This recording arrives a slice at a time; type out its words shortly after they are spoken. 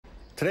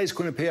Today's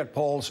Quinnipiac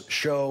polls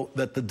show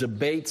that the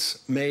debates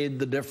made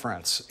the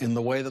difference in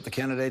the way that the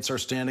candidates are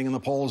standing in the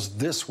polls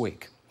this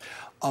week.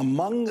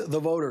 Among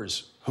the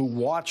voters who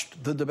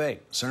watched the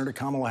debate, Senator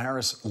Kamala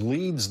Harris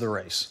leads the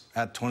race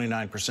at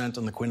 29%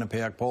 in the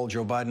Quinnipiac poll.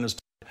 Joe Biden is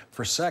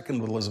for second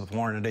with Elizabeth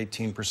Warren at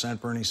 18%.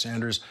 Bernie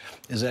Sanders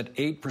is at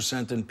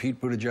 8%, and Pete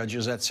Buttigieg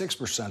is at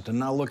 6%. And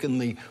now look in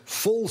the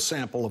full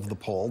sample of the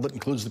poll that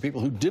includes the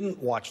people who didn't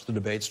watch the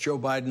debates. Joe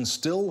Biden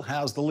still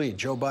has the lead.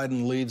 Joe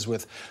Biden leads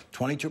with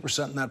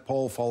 22% in that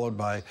poll, followed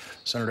by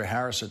Senator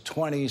Harris at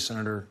 20%,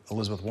 Senator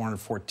Elizabeth Warren at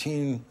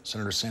 14%,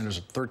 Senator Sanders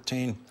at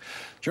 13%.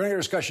 Joining our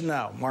discussion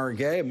now, Mara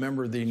Gay, a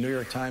member of the New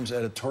York Times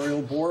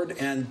editorial board,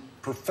 and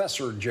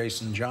Professor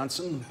Jason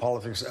Johnson,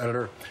 politics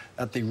editor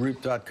at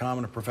theroot.com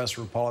and a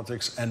professor of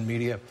politics and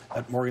media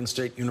at Morgan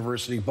State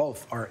University.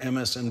 Both are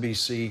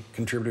MSNBC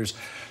contributors.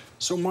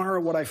 So, Mara,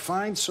 what I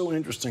find so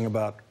interesting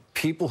about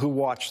people who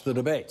watch the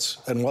debates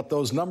and what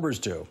those numbers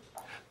do,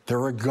 there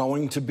are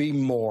going to be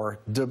more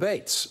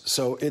debates.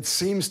 So it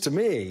seems to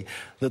me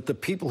that the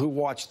people who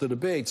watch the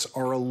debates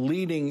are a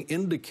leading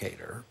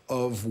indicator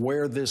of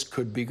where this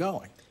could be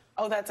going.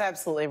 Oh, that's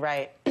absolutely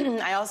right.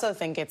 I also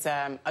think it's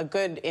a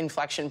good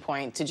inflection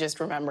point to just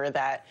remember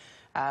that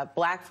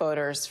black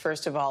voters,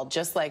 first of all,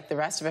 just like the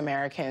rest of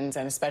Americans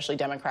and especially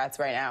Democrats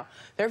right now,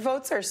 their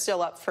votes are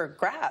still up for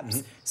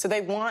grabs. So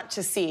they want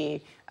to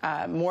see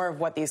more of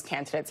what these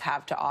candidates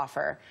have to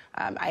offer.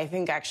 I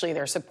think actually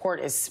their support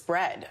is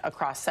spread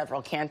across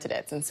several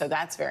candidates, and so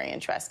that's very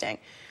interesting.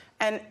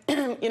 And,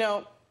 you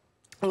know,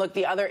 look,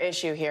 the other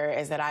issue here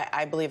is that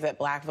I believe that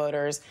black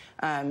voters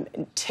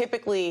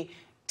typically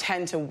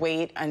tend to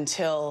wait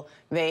until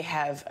they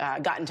have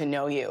gotten to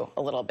know you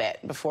a little bit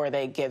before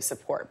they give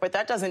support. But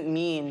that doesn't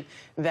mean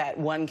that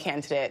one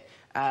candidate,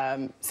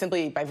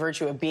 simply by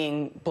virtue of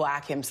being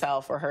black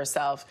himself or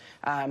herself,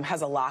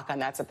 has a lock on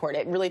that support.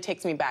 It really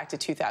takes me back to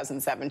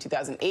 2007,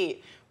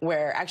 2008,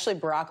 where actually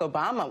Barack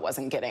Obama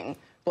wasn't getting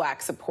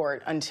black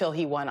support until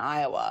he won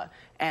Iowa.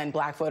 And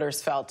black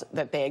voters felt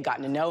that they had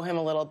gotten to know him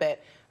a little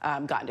bit,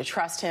 gotten to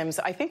trust him.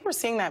 So I think we're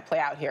seeing that play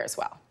out here as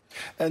well.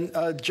 And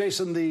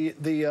Jason,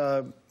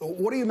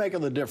 what do you make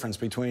of the difference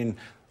between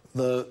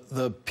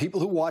the people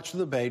who watched the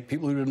debate,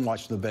 people who didn't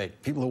watch the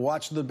debate? People who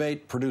watched the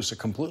debate produce a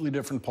completely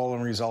different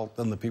polling result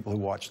than the people who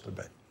watched the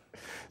debate.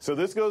 So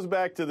this goes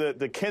back to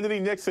the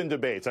Kennedy-Nixon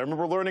debates. I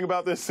remember learning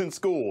about this in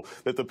school,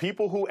 that the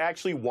people who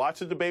actually watched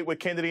the debate with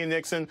Kennedy and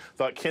Nixon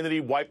thought Kennedy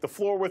wiped the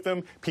floor with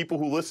them. People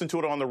who listened to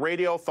it on the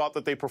radio thought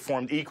that they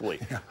performed equally.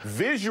 Yeah.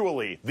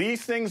 Visually,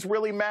 these things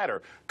really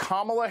matter.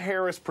 Kamala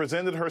Harris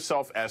presented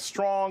herself as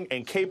strong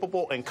and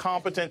capable and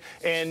competent,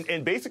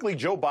 and basically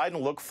Joe Biden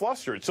looked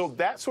flustered. So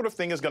that sort of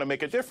thing is going to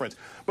make a difference.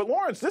 But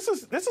Lawrence, this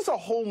is a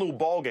whole new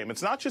ballgame.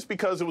 It's not just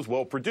because it was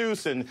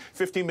well-produced and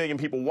 15 million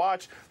people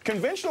watched.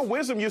 Conventional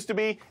wisdom used to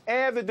be,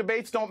 the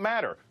debates don't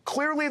matter.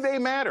 Clearly they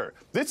matter.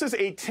 This is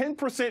a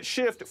 10%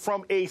 shift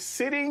from a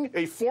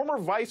former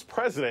vice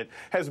president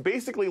has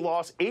basically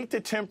lost 8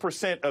 to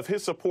 10% of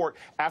his support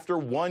after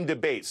one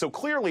debate. So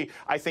clearly,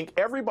 I think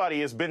everybody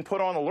has been put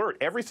on alert.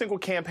 Every single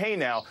campaign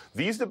now,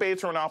 these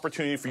debates are an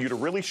opportunity for you to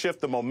really shift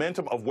the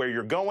momentum of where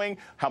you're going,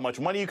 how much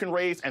money you can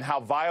raise, and how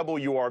viable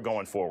you are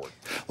going forward.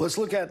 Let's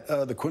look at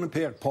the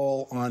Quinnipiac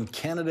poll on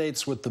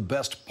candidates with the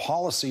best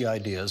policy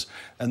ideas.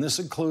 And this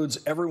includes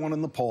everyone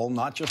in the poll,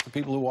 not just the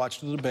people who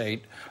watched the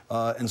debate.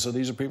 And so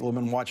these are people who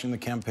have been watching the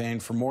campaign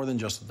for more than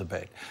just the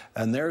debate.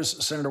 And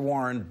there's Senator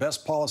Warren,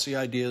 best policy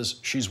ideas.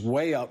 She's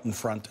way out in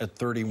front at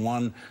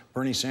 31.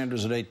 Bernie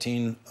Sanders at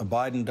 18.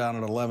 Biden down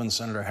at 11.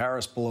 Senator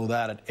Harris below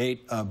that at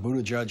 8.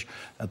 Buttigieg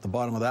at the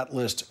bottom of that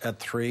list at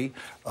 3.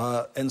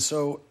 And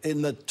so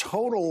in the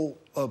total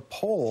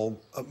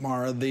poll,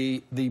 Mara,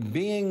 the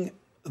being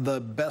the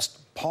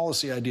best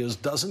policy ideas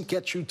doesn't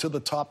get you to the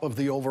top of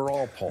the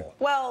overall poll.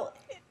 Well,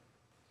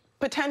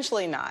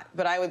 potentially not,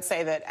 but I would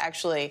say that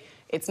actually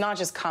it's not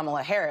just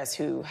Kamala Harris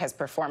who has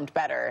performed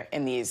better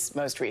in these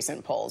most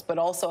recent polls, but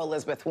also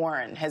Elizabeth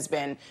Warren has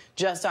been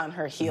just on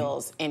her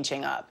heels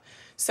inching up.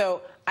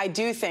 So I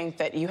do think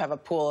that you have a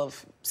pool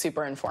of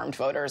super informed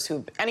voters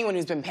who, anyone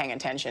who's been paying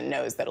attention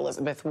knows that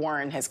Elizabeth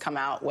Warren has come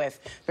out with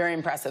very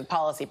impressive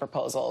policy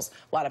proposals,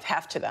 a lot of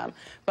heft to them.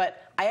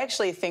 But I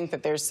actually think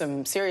that there's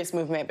some serious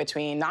movement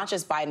between not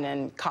just Biden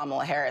and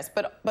Kamala Harris,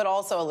 but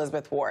also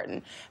Elizabeth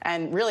Warren.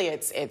 And really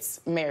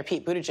it's Mayor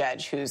Pete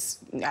Buttigieg who's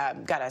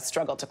got to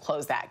struggle to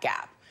close that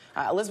gap.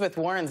 Elizabeth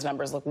Warren's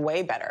numbers look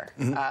way better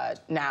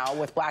now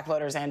with black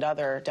voters and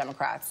other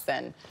Democrats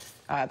than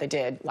they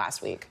did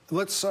last week.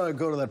 Let's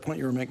go to that point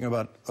you were making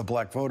about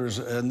black voters.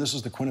 And this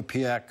is the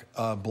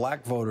Quinnipiac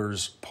black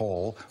voters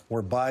poll,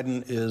 where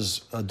Biden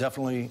is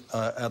definitely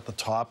at the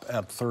top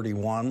at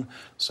 31.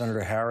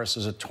 Senator Harris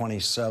is at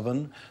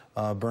 27.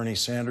 Bernie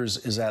Sanders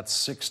is at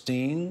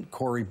 16.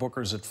 Cory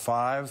Booker's at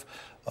 5.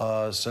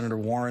 Senator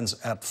Warren's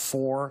at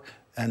 4.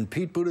 And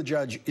Pete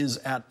Buttigieg is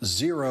at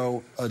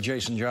 0,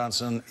 Jason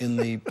Johnson, in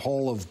the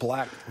poll of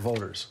black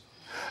voters.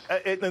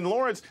 And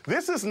Lawrence,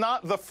 this is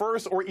not the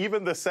first or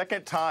even the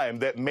second time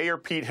that Mayor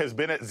Pete has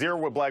been at zero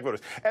with black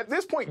voters. At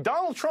this point,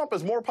 Donald Trump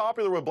is more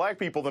popular with black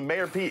people than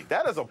Mayor Pete.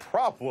 That is a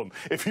problem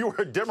if you were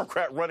a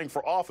Democrat running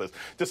for office,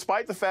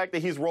 despite the fact that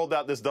he's rolled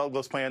out this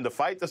Douglas plan,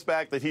 despite the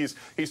fact that he's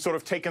sort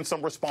of taken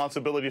some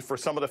responsibility for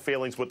some of the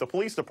failings with the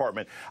police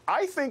department.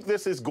 I think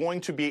this is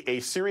going to be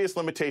a serious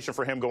limitation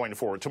for him going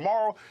forward.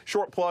 Tomorrow,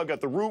 short plug, at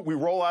The Root, we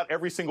roll out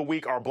every single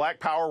week our Black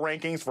Power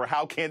rankings for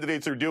how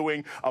candidates are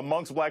doing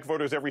amongst black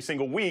voters every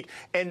single week.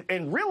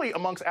 And really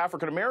amongst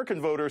African-American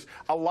voters,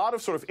 a lot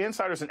of sort of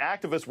insiders and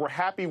activists were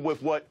happy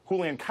with what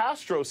Julian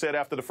Castro said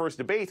after the first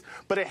debate,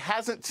 but it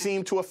hasn't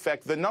seemed to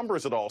affect the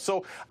numbers at all.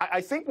 So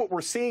I think what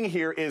we're seeing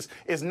here is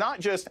not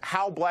just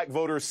how black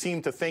voters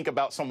seem to think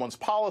about someone's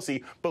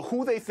policy, but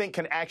who they think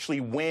can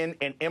actually win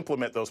and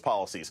implement those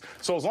policies.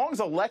 So as long as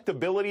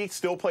electability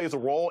still plays a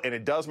role, and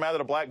it does matter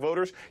to black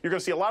voters, you're going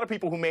to see a lot of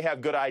people who may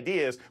have good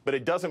ideas, but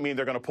it doesn't mean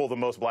they're going to pull the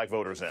most black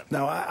voters in.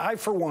 Now, I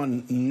for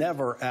one,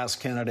 never ask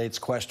candidates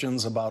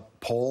questions about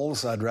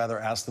polls. I'd rather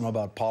ask them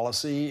about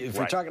policy. If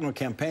you're talking to a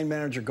campaign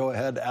manager, go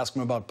ahead, ask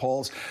them about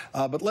polls.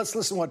 But let's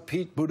listen to what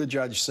Pete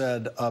Buttigieg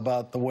said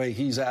about the way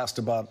he's asked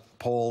about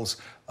polls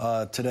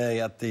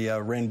today at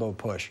the Rainbow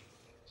Push.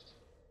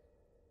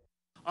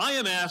 I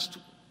am asked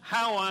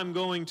how I'm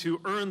going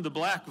to earn the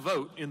black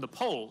vote in the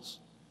polls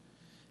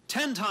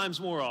 10 times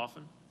more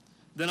often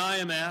than I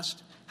am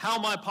asked how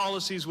my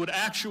policies would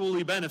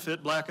actually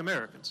benefit black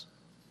Americans.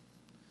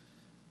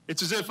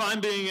 It's as if I'm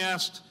being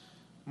asked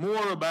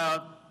more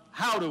about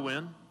how to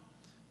win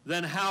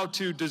than how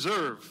to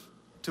deserve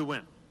to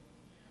win.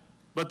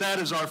 But that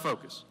is our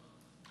focus.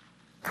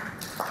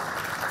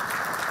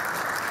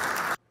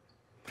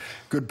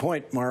 Good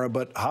point, Mara,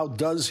 but how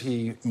does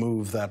he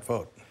move that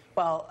vote?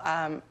 Well,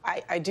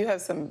 I do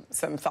have some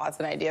thoughts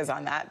and ideas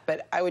on that,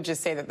 but I would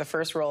just say that the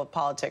first rule of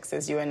politics,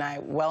 as you and I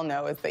well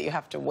know, is that you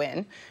have to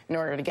win in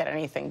order to get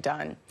anything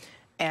done.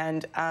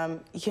 And,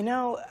 you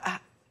know,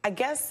 I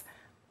guess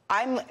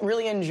I'm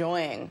really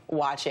enjoying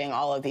watching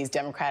all of these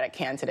Democratic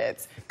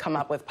candidates come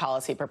up with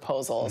policy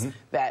proposals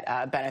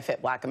that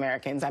benefit black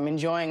Americans. I'm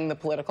enjoying the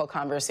political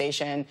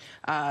conversation,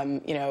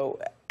 you know,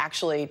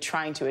 actually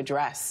trying to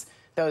address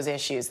those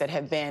issues that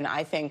have been,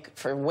 I think,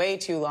 for way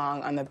too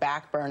long on the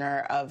back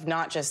burner of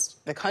not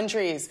just the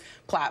country's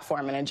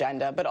platform and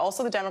agenda, but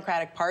also the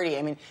Democratic Party.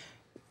 I mean,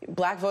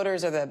 black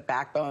voters are the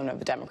backbone of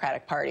the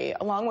Democratic Party,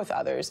 along with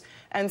others.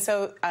 And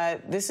so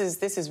this is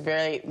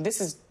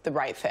the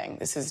right thing.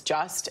 This is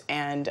just,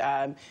 and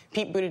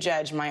Pete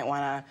Buttigieg might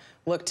want to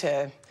look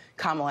to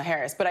Kamala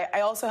Harris. But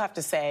I also have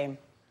to say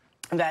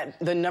that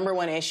the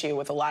 #1 issue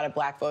with a lot of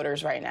black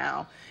voters right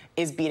now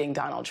is beating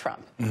Donald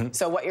Trump.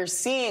 So what you're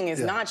seeing is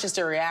not just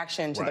a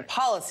reaction to the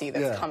policy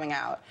that's coming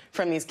out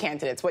from these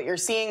candidates. What you're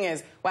seeing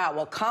is, wow,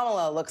 well,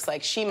 Kamala looks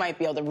like she might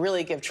be able to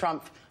really give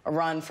Trump a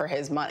run for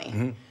his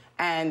money.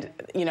 And,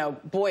 you know,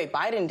 boy,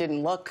 Biden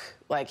didn't look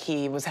like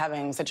he was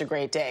having such a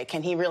great day.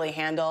 Can he really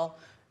handle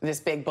this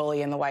big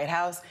bully in the White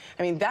House?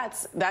 I mean,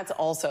 that's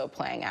also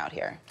playing out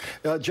here.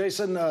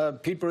 Jason,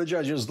 Pete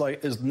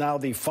Buttigieg is now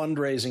the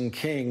fundraising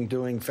king,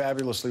 doing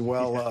fabulously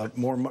well,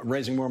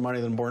 raising more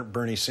money than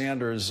Bernie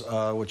Sanders,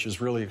 which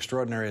is really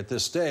extraordinary at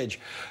this stage.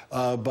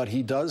 But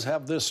he does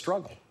have this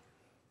struggle.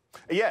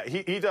 Yeah,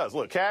 he does.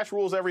 Look, cash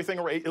rules everything.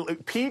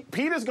 Pete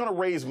is going to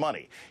raise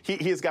money.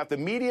 He has got the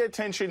media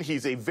attention.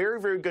 He's a very,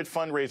 very good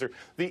fundraiser.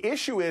 The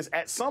issue is,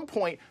 at some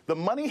point, the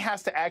money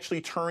has to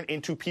actually turn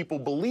into people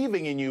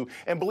believing in you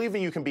and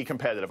believing you can be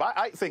competitive.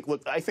 I think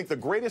the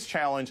greatest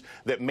challenge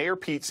that Mayor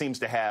Pete seems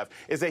to have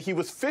is that he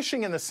was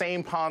fishing in the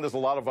same pond as a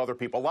lot of other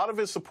people. A lot of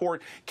his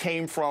support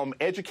came from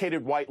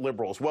educated white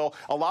liberals. Well,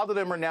 a lot of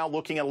them are now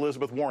looking at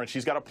Elizabeth Warren.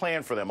 She's got a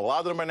plan for them. A lot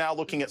of them are now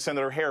looking at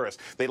Senator Harris.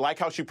 They like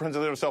how she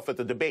presented herself at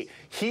the debate.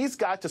 He's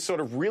got to sort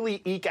of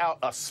really eke out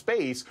a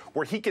space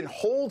where he can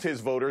hold his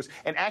voters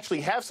and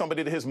actually have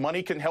somebody that his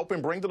money can help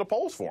him bring to the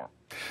polls for him.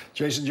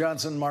 Jason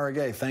Johnson, Mara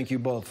Gay, thank you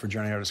both for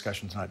joining our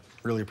discussion tonight.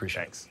 Really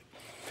appreciate it. Thanks.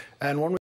 And one